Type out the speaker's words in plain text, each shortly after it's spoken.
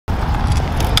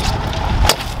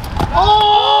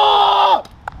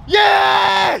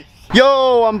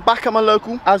Yo, I'm back at my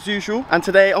local as usual, and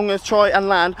today I'm going to try and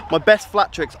land my best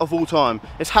flat tricks of all time.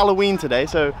 It's Halloween today,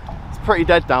 so it's pretty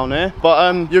dead down here,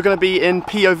 but you're going to be in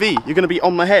POV. You're going to be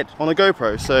on my head on a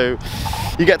GoPro, so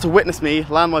you get to witness me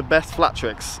land my best flat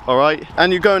tricks, alright?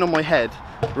 And you're going on my head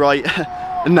right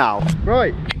now.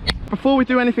 Right, before we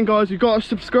do anything guys, you've got to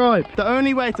subscribe. The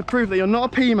only way to prove that you're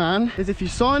not a P-man is if you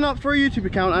sign up for a YouTube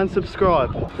account and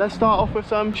subscribe. Let's start off with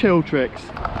some chill tricks.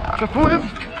 Triple whip.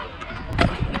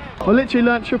 I literally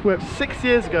learnt triple whip 6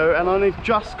 years ago and I only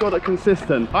just got it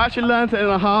consistent. I actually learnt it in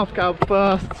a half cab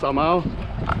first somehow.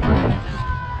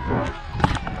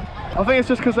 I think it's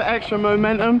just because of the extra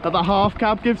momentum that the half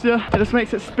cab gives you. It just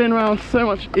makes it spin around so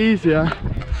much easier.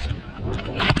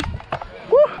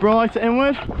 Woo! Right to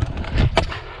inward.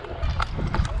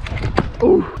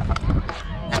 Ooh.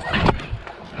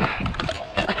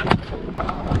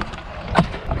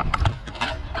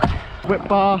 Whip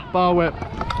bar, bar whip.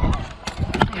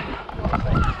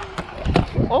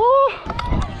 Oh!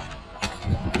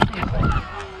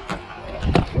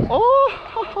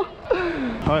 Oh!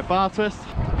 Alright, bar twist.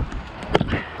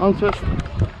 Untwist.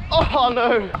 Oh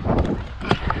no!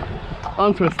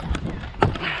 Untwist.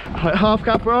 Alright, half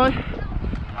cab right.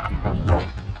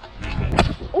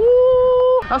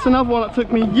 Oh! That's another one that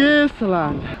took me years to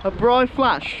land. A bri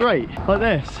flat straight, like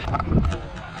this.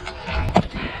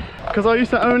 Because I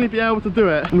used to only be able to do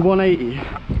it in 180.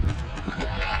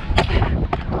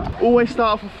 Always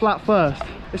start off with flat first.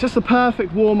 It's just a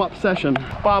perfect warm-up session.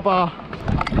 Bar bar.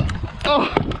 Oh!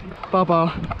 Bar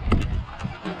bar.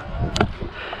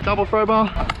 Double throw bar.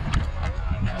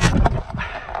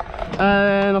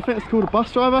 And I think it's called a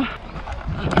bus driver.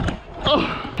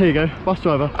 Oh! Here you go, bus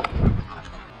driver.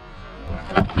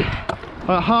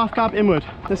 Half cab inward.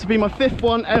 This will be my 5th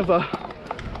one ever.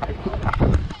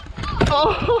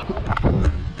 Oh!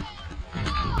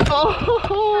 Oh!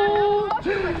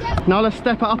 Now let's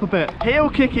step it up a bit. Heel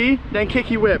kicky, then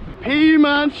kicky whip.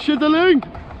 P-man shiddling.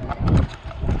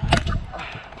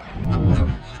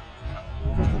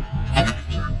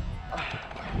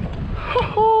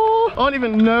 I don't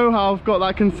even know how I've got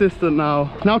that consistent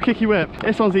now. Now kicky whip.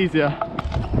 This one's easier.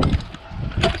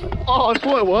 Oh, I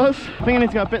thought it was. I think I need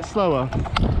to go a bit slower.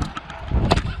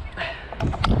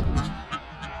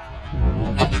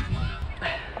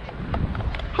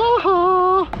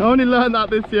 I only learned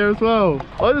that this year as well.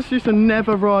 I just used to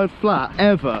never ride flat,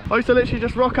 ever. I used to literally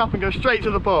just rock up and go straight to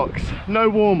the box. No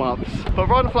warm-ups. But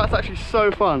riding flat's actually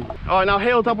so fun. Alright, now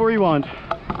heel double rewind.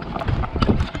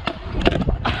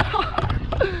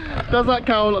 Does that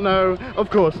count? No, of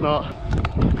course not.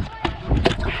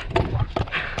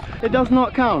 It does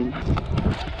not count.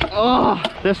 Oh,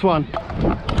 this one.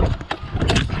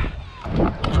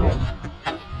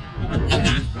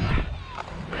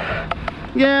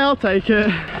 Yeah, I'll take it.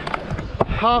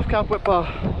 Half cab whip bar.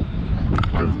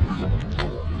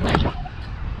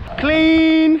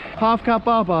 Clean. Half cab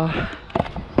bar bar.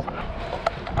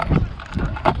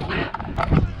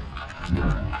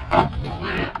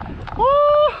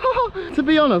 Oh, to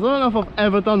be honest, I don't know if I've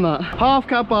ever done that. Half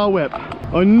cab bar whip.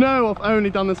 I know I've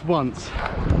only done this once.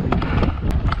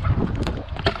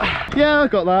 Yeah, I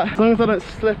got that. As long as I don't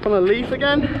slip on a leaf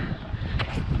again.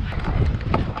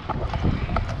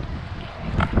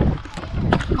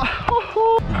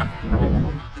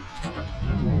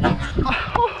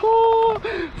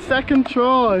 Second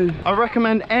try. I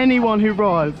recommend anyone who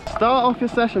rides, start off your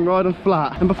session riding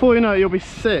flat, and before you know it, you'll be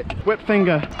sick. Whip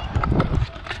finger.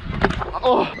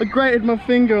 Oh, I grated my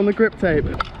finger on the grip tape.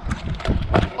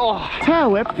 Oh,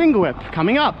 tail whip, finger whip,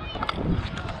 coming up.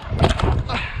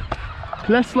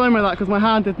 Let's slow-mo that because my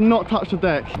hand did not touch the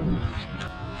deck.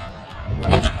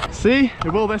 See?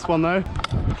 It will this one though.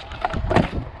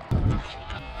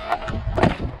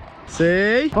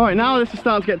 See? Alright, now this is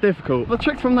starting to get difficult. The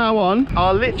tricks from now on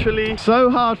are literally so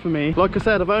hard for me. Like I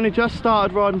said, I've only just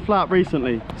started riding flat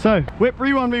recently. So, whip,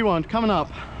 rewind, rewind, coming up.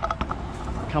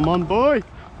 Come on, boy.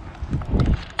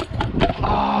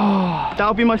 Oh,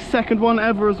 that'll be my 2nd one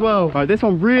ever as well. Alright, this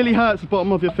one really hurts the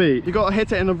bottom of your feet. You gotta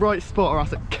hit it in the right spot or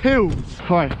else it kills.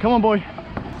 Alright, come on, boy.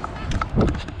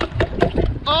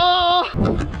 Oh!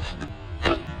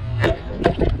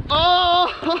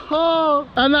 Oh!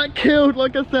 And that killed,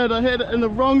 like I said, I hit it in the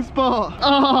wrong spot.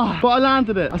 Ah! But I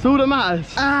landed it. That's all that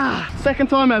matters. Ah! 2nd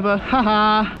time ever.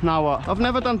 Haha. Now what? I've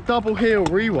never done double heel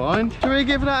rewind. Should we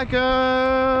give that a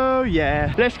go?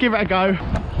 Yeah. Let's give it a go.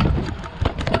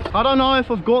 I don't know if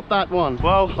I've got that one.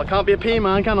 Well, I can't be a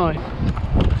P-man, can I?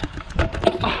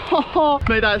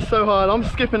 Mate, that is so hard. I'm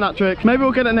skipping that trick. Maybe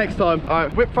we'll get it next time.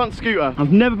 Alright, whip front scooter.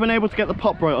 I've never been able to get the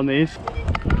pop right on these.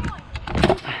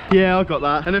 Yeah, I got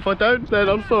that. And if I don't, then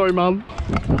I'm sorry, mum.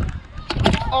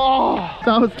 Oh,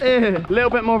 that was it. A little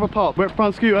bit more of a pop. Whip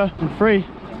front scooter in 3,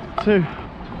 2,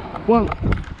 1.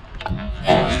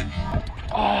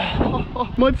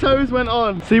 Oh, my toes went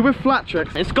on. See, with flat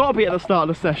tricks, it's got to be at the start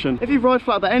of the session. If you ride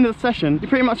flat at the end of the session, you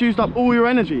pretty much used up all your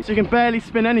energy, so you can barely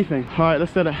spin anything. All right,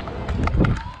 let's do it.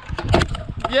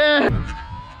 Yeah.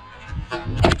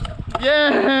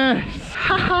 Yes.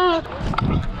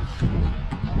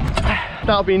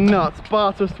 That'll be nuts.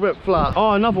 Bar twist whip flat.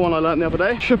 Oh, another one I learned the other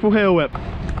day. Triple heel whip.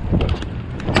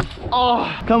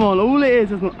 Oh, come on. All it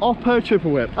is an oppo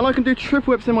triple whip. And I can do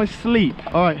triple whips in my sleep.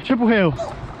 All right, triple heel.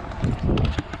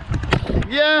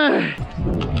 Yeah.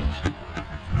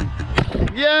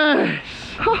 Yes.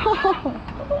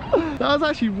 That was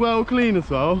actually well clean as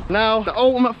well. Now, the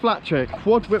ultimate flat trick,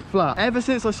 quad whip flat. Ever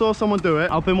since I saw someone do it,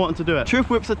 I've been wanting to do it.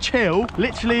 Triple whips are chill.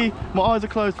 Literally, my eyes are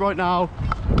closed right now.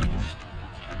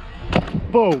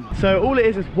 Boom. So all it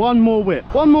is one more whip.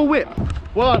 One more whip.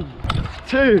 1,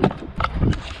 2,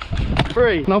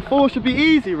 3. Now 4 should be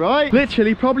easy, right?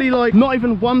 Literally, probably like not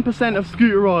even 1% of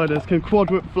scooter riders can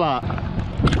quad whip flat.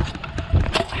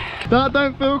 That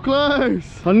don't feel close.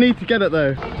 I need to get it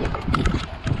though.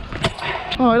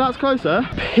 Oh, that's closer.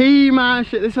 P-man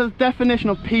shit. This is the definition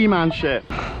of P-man shit.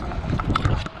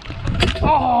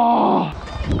 Oh!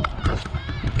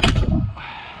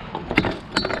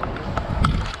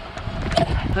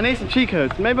 I need some cheat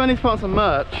codes. Maybe I need to put on some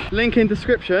merch. Link in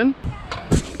description.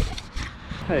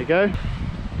 There you go.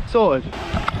 Sorted.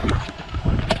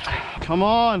 Come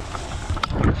on.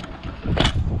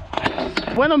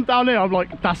 When I'm down here, I'm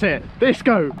like, that's it. This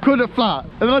go. Quad it flat.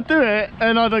 And then I do it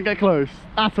and I don't get close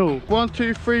at all. 1,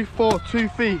 2, 3, 4, 2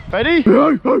 feet. Ready?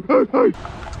 Hey, hey, hey, hey.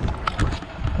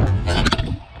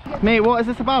 Mate, what is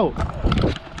this about?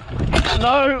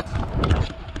 No.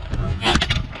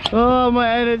 Oh, my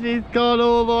energy's gone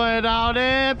all the way down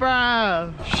here,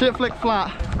 bruh. Shit flick flat.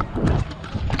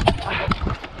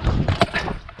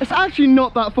 It's actually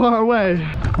not that far away.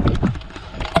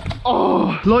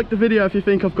 Oh, like the video if you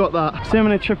think I've got that. See how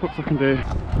many trip ups I can do.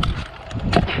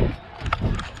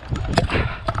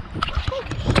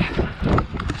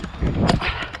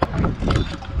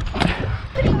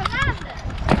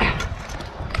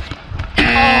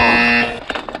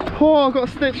 Oh, I've got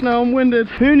a stitch now, I'm winded.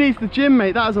 Who needs the gym,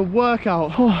 mate? That is a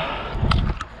workout. Oh.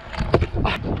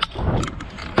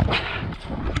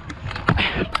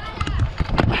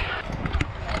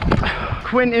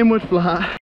 Quint inward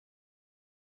flat.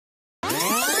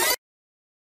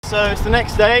 So it's the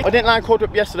next day. I didn't land quad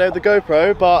whip yesterday with the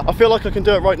GoPro, but I feel like I can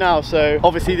do it right now. So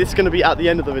obviously this is going to be at the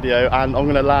end of the video and I'm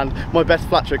going to land my best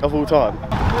flat trick of all time.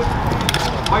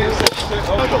 I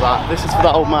got that. This is for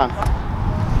that old man.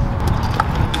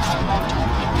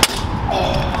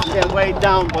 Get weighed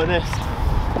down by this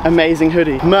amazing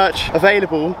hoodie. Merch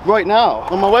available right now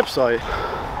on my website.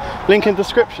 Link in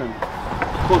description.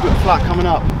 Quad whip flat coming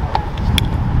up.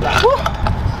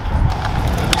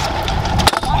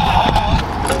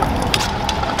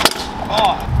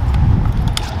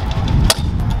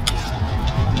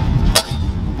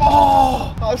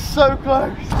 Oh, that was so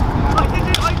close.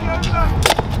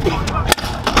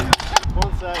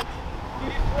 One sec.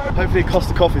 Hopefully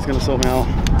Costa Coffee's going to sort me out.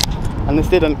 And this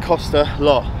didn't cost a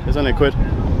lot, it was only £1.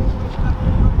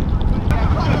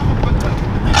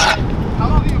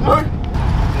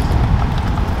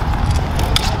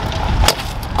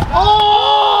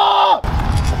 Oh!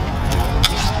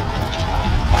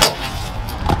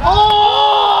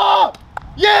 Oh!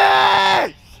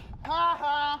 Yes! Ha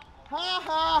ha ha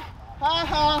ha ha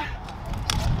ha.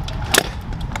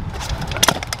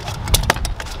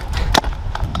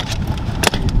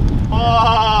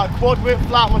 Oh, quad whip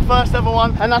flat, my first ever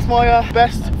one, and that's my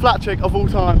best flat trick of all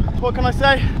time. What can I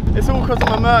say? It's all because of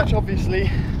my merch, obviously,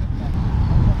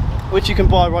 which you can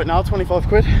buy right now, 25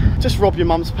 quid. Just rob your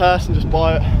mum's purse and just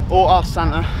buy it, or ask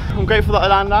Santa. I'm grateful that I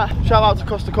landed that. Shout out to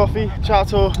Costa Coffee,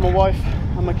 shout out to my wife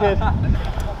and my kid.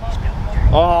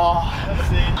 Oh, let's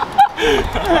see.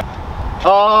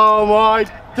 Oh my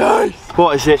days.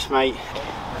 What is this, mate?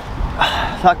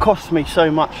 That cost me so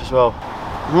much as well.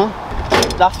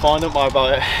 That's fine, don't worry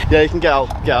about it. Yeah, you can get out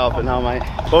of it now, mate.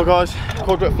 Well guys,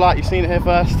 quad whip flat, you've seen it here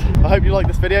first. I hope you like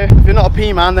this video. If you're not a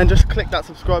P-man, then just click that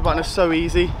subscribe button, it's so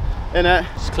easy, innit?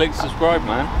 Just click subscribe,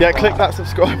 man. Yeah, click that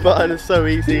subscribe button, it's so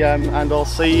easy, and I'll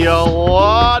see you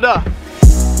later.